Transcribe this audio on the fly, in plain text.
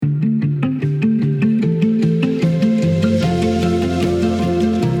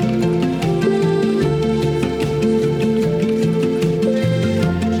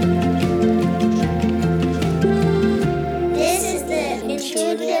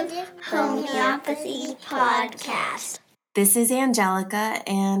Intuitive Homeopathy Podcast. This is Angelica,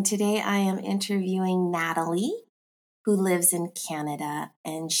 and today I am interviewing Natalie, who lives in Canada,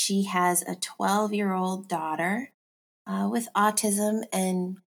 and she has a 12-year-old daughter with autism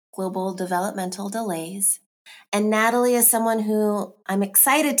and global developmental delays. And Natalie is someone who I'm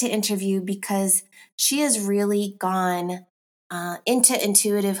excited to interview because she has really gone into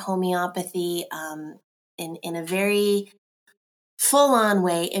intuitive homeopathy in a very full-on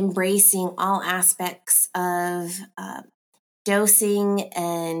way, embracing all aspects of dosing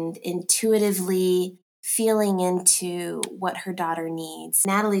and intuitively feeling into what her daughter needs.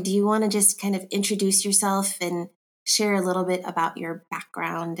 Natalie, do you want to just kind of introduce yourself and share a little bit about your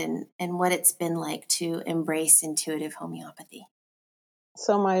background and what it's been like to embrace intuitive homeopathy?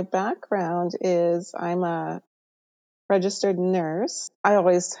 So my background is I'm a registered nurse. I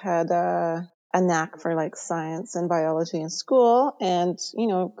always had a knack for like science and biology in school and,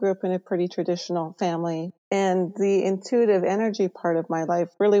 grew up in a pretty traditional family. And the intuitive energy part of my life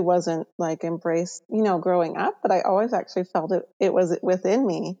really wasn't like embraced, growing up, but I always actually felt it was within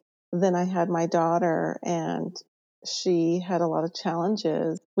me. Then I had my daughter and she had a lot of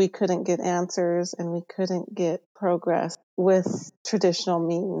challenges. We couldn't get answers and we couldn't get progress with traditional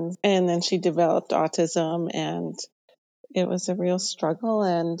means. And then she developed autism and it was a real struggle,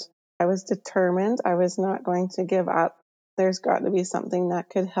 and I was determined I was not going to give up. There's got to be something that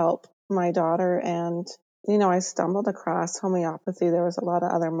could help my daughter. And, I stumbled across homeopathy. There was a lot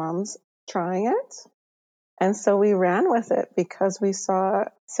of other moms trying it. And so we ran with it because we saw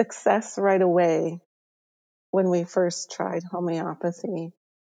success right away when we first tried homeopathy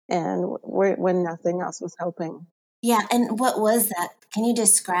and when nothing else was helping. Yeah, and what was that? Can you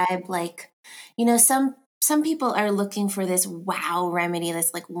describe, some people are looking for this wow remedy,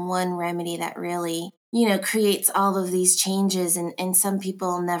 this like one remedy that really, creates all of these changes, and some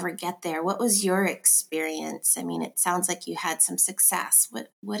people never get there. What was your experience? I mean, it sounds like you had some success.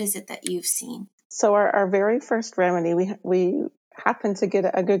 What is it that you've seen? So our very first remedy, we happened to get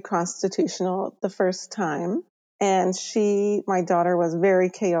a good constitutional the first time. And my daughter was very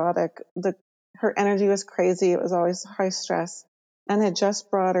chaotic. Her energy was crazy. It was always high stress. And it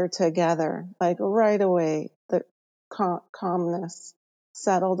just brought her together, like right away. The calmness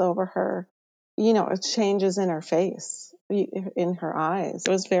settled over her. Changes in her face, in her eyes.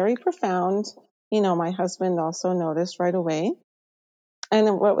 It was very profound. My husband also noticed right away.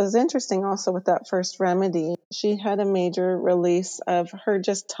 And what was interesting also with that first remedy, she had a major release of her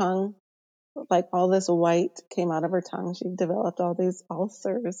just tongue, like all this white came out of her tongue. She developed all these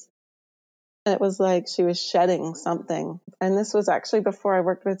ulcers. And it was like she was shedding something. And this was actually before I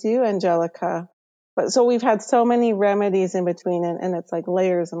worked with you, Angelica. But so we've had so many remedies in between, and it's like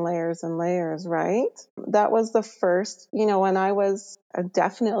layers and layers and layers, right? That was the first, when I was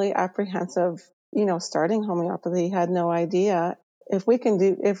definitely apprehensive, starting homeopathy, had no idea. If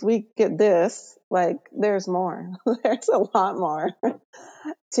we get this, like there's more, there's a lot more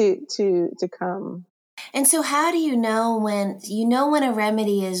to come. And so how do you know when a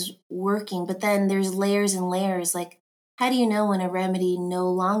remedy is working, but then there's layers and layers? Like, how do you know when a remedy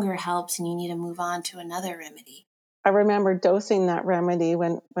no longer helps and you need to move on to another remedy? I remember dosing that remedy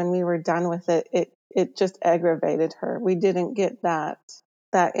when we were done with it. It just aggravated her. We didn't get that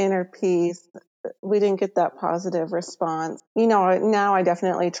inner peace. We didn't get that positive response. Now I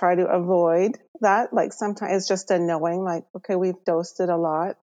definitely try to avoid that. Like sometimes it's just a knowing, like, okay, we've dosed it a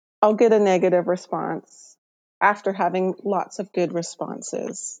lot. I'll get a negative response after having lots of good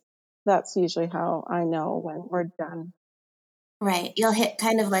responses. That's usually how I know when we're done. Right. You'll hit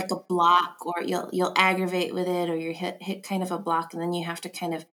kind of like a block, or you'll aggravate with it, or you hit kind of a block, and then you have to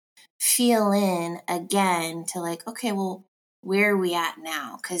kind of feel in again to like, okay, well, where are we at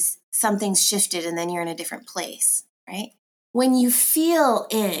now? Because something's shifted and then you're in a different place, right? When you feel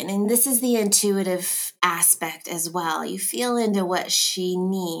in, and this is the intuitive aspect as well, you feel into what she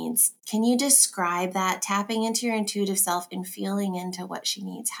needs. Can you describe that, tapping into your intuitive self and feeling into what she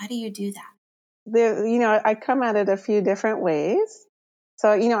needs? How do you do that? I come at it a few different ways. So,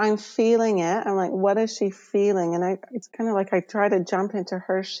 I'm feeling it. I'm like, what is she feeling? And it's kind of like I try to jump into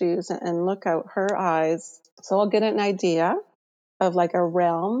her shoes and look out her eyes. So I'll get an idea of like a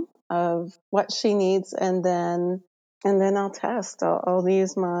realm of what she needs. And then I'll test. I'll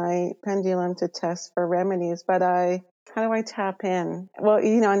use my pendulum to test for remedies. But how do I tap in? Well,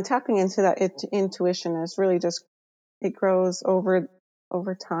 and tapping into that intuition is really just, it grows over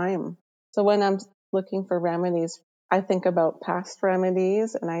time. So when I'm looking for remedies, I think about past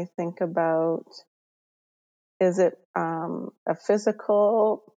remedies and I think about, is it a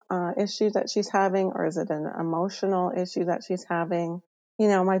physical issue that she's having, or is it an emotional issue that she's having?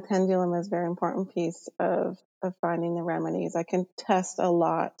 my pendulum is a very important piece of finding the remedies. I can test a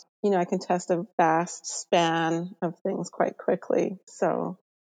lot. I can test a vast span of things quite quickly. So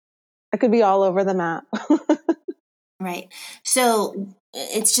I could be all over the map. Right. So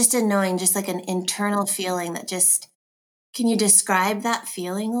it's just a knowing, just like an internal feeling that just, can you describe that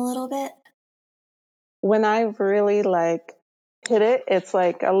feeling a little bit? When I really hit it, it's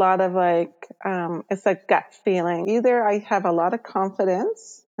like a lot of it's a gut feeling. Either I have a lot of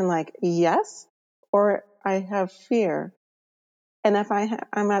confidence and yes, or I have fear. And if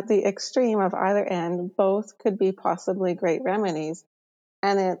I'm at the extreme of either end, both could be possibly great remedies.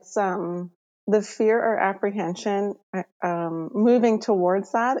 And it's the fear or apprehension. Moving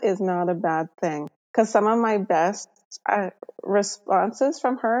towards that is not a bad thing, because some of my best responses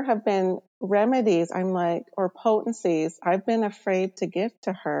from her have been remedies. Or potencies I've been afraid to give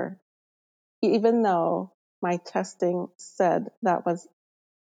to her, even though my testing said that was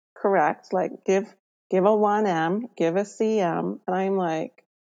correct. Give a 1M, give a CM, and I'm I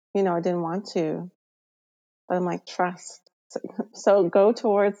didn't want to, but I'm trust. So go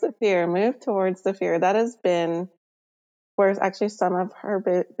towards the fear, move towards the fear. That has been where actually some of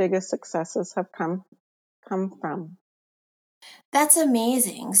her biggest successes have come from. That's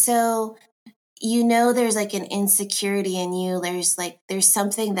amazing. So, there's like an insecurity in you. There's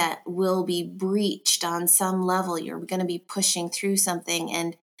something that will be breached on some level. You're going to be pushing through something.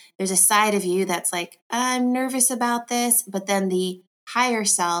 And there's a side of you that's like, I'm nervous about this. But then the higher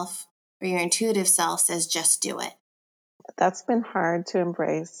self or your intuitive self says, just do it. That's been hard to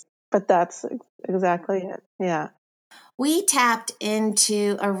embrace, but that's exactly it. Yeah. We tapped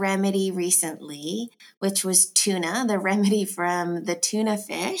into a remedy recently, which was tuna, the remedy from the tuna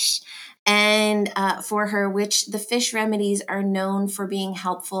fish. And for her, which the fish remedies are known for being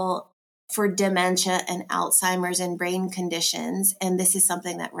helpful for dementia and Alzheimer's and brain conditions. And this is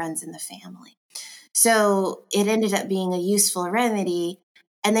something that runs in the family. So it ended up being a useful remedy.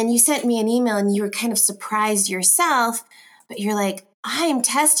 And then you sent me an email and you were kind of surprised yourself, but you're like, I'm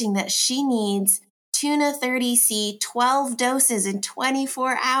testing that she needs tuna 30C, 12 doses in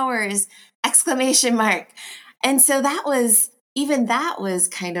 24 hours, exclamation mark. And so that was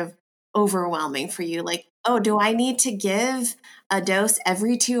kind of overwhelming for you. Like, oh, do I need to give a dose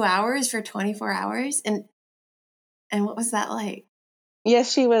every 2 hours for 24 hours? And what was that like?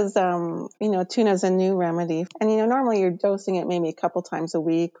 Yes, she was, tuna's a new remedy. And, normally you're dosing it maybe a couple times a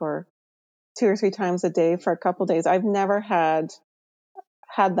week or 2 or 3 times a day for a couple days. I've never had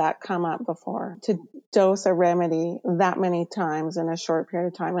that come up before, to dose a remedy that many times in a short period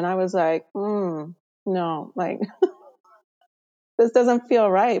of time. And I was like, no, this doesn't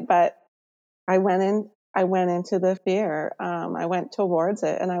feel right. But I went into the fear. I went towards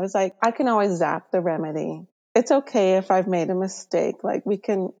it and I was like, I can always zap the remedy. It's okay if I've made a mistake. We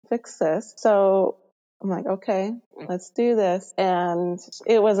can fix this. So I'm like, okay, let's do this. And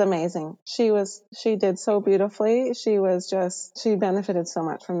it was amazing. She did so beautifully. She benefited so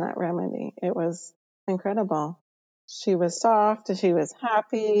much from that remedy. It was incredible. She was soft. She was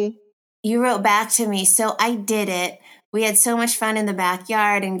happy. You wrote back to me, so I did it. We had so much fun in the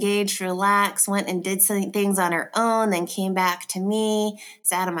backyard, engaged, relaxed, went and did some things on her own, then came back to me,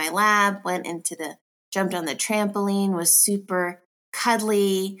 sat in my lap, jumped on the trampoline, was super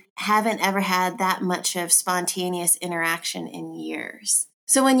cuddly. Haven't ever had that much of spontaneous interaction in years.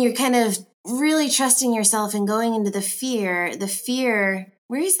 So when you're kind of really trusting yourself and going into the fear,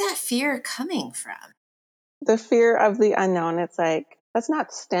 where is that fear coming from? The fear of the unknown. It's like, that's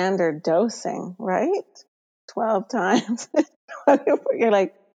not standard dosing, right? 12 times. You're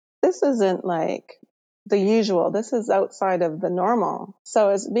like, this isn't like the usual. This is outside of the normal. So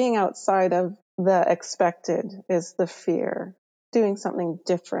it's being outside of the expected is the fear. Doing something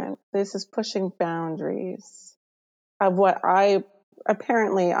different. This is pushing boundaries of what I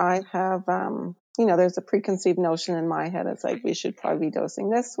have, there's a preconceived notion in my head. It's like, we should probably be dosing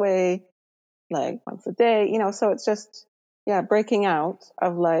this way, once a day, so it's just, breaking out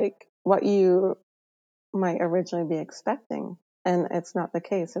of what you might originally be expecting. And it's not the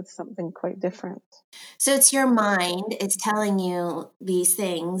case. It's something quite different. So it's your mind, it's telling you these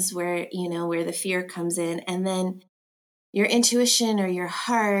things where the fear comes in, and then your intuition or your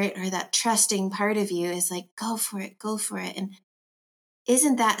heart or that trusting part of you is like, go for it, go for it. And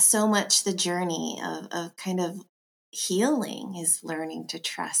isn't that so much the journey of kind of healing, is learning to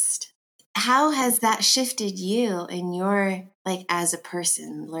trust? How has that shifted you in your, as a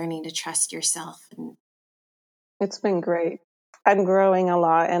person, learning to trust yourself? It's been great. I'm growing a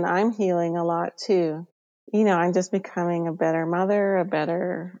lot and I'm healing a lot too. I'm just becoming a better mother, a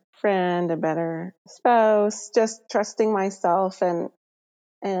better friend, a better spouse, just trusting myself. And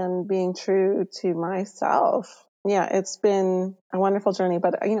and being true to myself. Yeah, it's been a wonderful journey,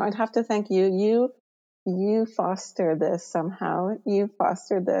 but I'd have to thank you. You foster this somehow. You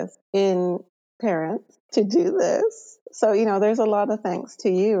fostered this in parents to do this. So, there's a lot of thanks to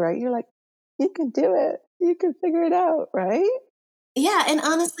you, right? You're like, you can do it. You can figure it out, right? Yeah, and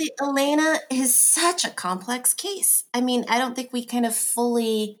honestly, Elena is such a complex case. I mean, I don't think we kind of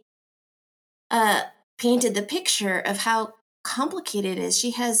fully painted the picture of how complicated it is.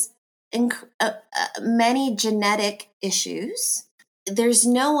 She has many genetic issues. There's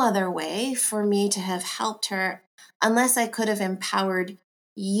no other way for me to have helped her unless I could have empowered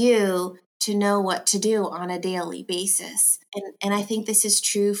you to know what to do on a daily basis. And I think this is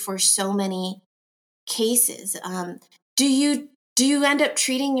true for so many cases. Do you end up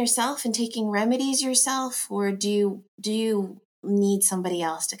treating yourself and taking remedies yourself, or do you need somebody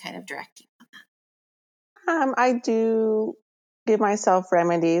else to kind of direct you? I do give myself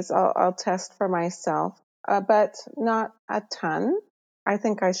remedies. I'll test for myself, but not a ton. I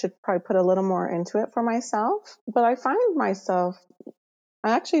think I should probably put a little more into it for myself. But I find myself,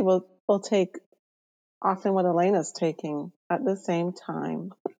 I actually will take often what Elena's taking at the same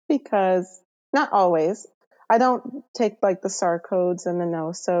time, because not always. I don't take like the SAR codes and the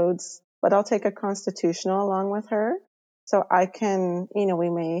no-sodes, but I'll take a constitutional along with her. So I can, we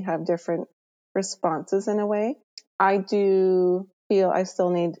may have different responses in a way. I do feel I still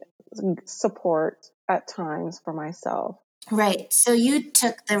need support at times for myself. Right. So you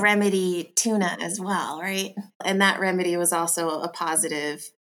took the remedy tuna as well, right? And that remedy was also a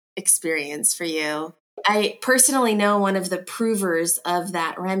positive experience for you. I personally know one of the provers of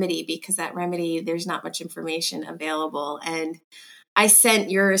that remedy, because that remedy, there's not much information available. And I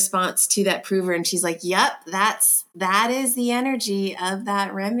sent your response to that prover, and she's like, yep, that is the energy of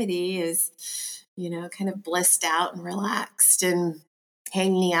that remedy, is, kind of blissed out and relaxed and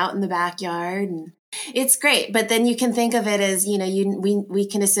hanging out in the backyard. And it's great. But then you can think of it as, we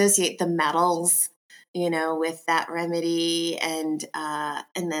can associate the metals, with that remedy, and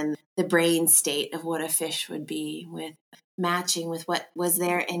then the brain state of what a fish would be, with matching with what was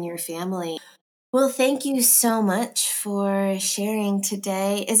there in your family. Well, thank you so much for sharing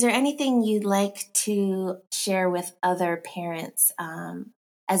today. Is there anything you'd like to share with other parents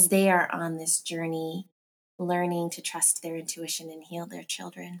as they are on this journey, learning to trust their intuition and heal their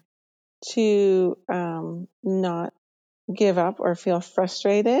children? To not give up or feel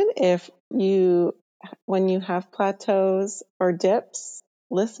frustrated when you have plateaus or dips.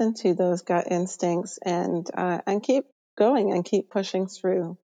 Listen to those gut instincts and keep going and keep pushing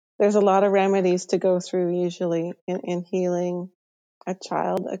through. There's a lot of remedies to go through usually in healing a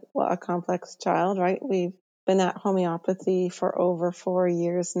child, a complex child, right? We've been at homeopathy for over 4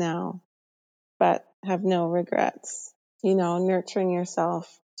 years now, but have no regrets. Nurturing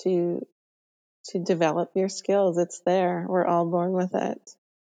yourself to develop your skills. It's there. We're all born with it.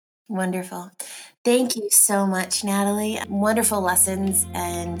 Wonderful. Thank you so much, Natalie. Wonderful lessons,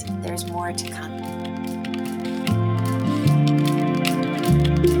 and there's more to come.